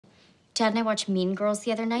Dad and I watched Mean Girls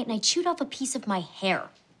the other night, and I chewed off a piece of my hair,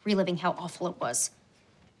 reliving how awful it was.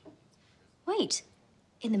 Wait,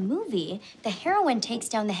 in the movie, the heroine takes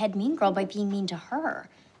down the head mean girl by being mean to her.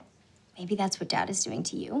 Maybe that's what Dad is doing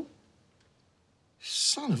to you?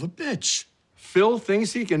 Son of a bitch. Phil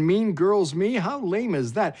thinks he can mean girls me? How lame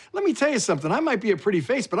is that? Let me tell you something. I might be a pretty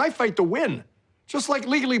face, but I fight to win. Just like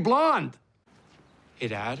Legally Blonde. Hey,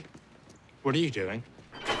 Dad. What are you doing?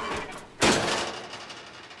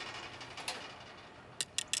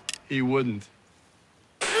 He wouldn't.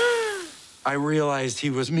 I realized he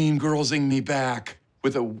was mean girlsing me back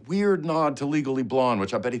with a weird nod to Legally Blonde,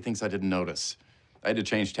 which I bet he thinks I didn't notice. I had to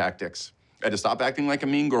change tactics. I had to stop acting like a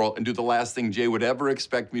mean girl and do the last thing Jay would ever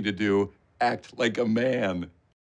expect me to do, act like a man.